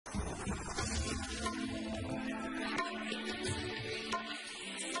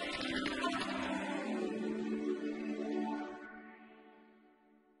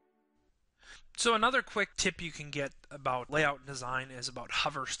So another quick tip you can get about layout and design is about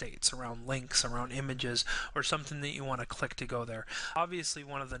hover states around links, around images, or something that you want to click to go there. Obviously,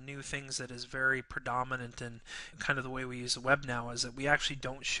 one of the new things that is very predominant in kind of the way we use the web now is that we actually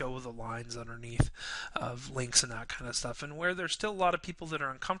don't show the lines underneath of links and that kind of stuff. And where there's still a lot of people that are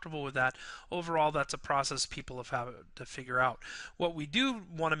uncomfortable with that, overall that's a process people have had to figure out. What we do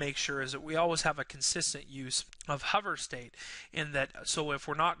want to make sure is that we always have a consistent use of hover state, in that so if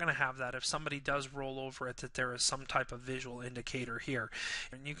we're not going to have that, if somebody does roll over it, that there is some type of visual indicator here.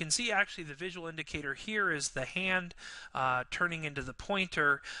 And you can see actually the visual indicator here is the hand turning into the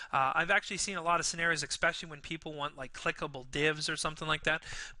pointer. I've actually seen a lot of scenarios, especially when people want like clickable divs or something like that.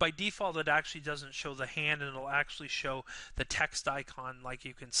 By default, it actually doesn't show the hand, and it'll actually show the text icon, like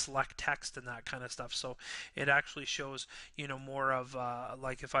you can select text and that kind of stuff. So it actually shows, you know, more of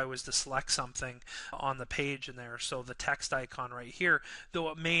like if I was to select something on the page in there, so the text icon right here, though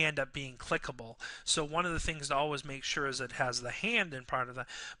it may end up being clickable. So one of the things to always make sure is it has the hand in part of that.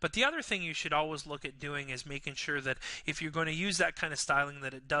 But the other thing you should always look at doing is making sure that if you're going to use that kind of styling,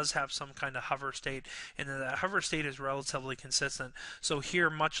 that it does have some kind of hover state, and that hover state is relatively consistent. So here,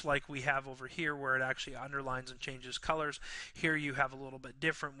 much like we have over here where it actually underlines and changes colors, here you have a little bit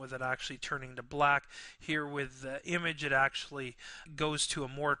different with it actually turning to black. Here with the image, it actually goes to a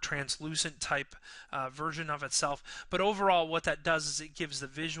more translucent type version of itself. But overall, what that does is it gives the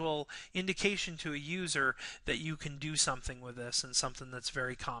visual indication to a user that you can do something with this, and something that's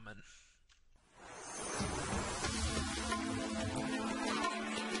very common.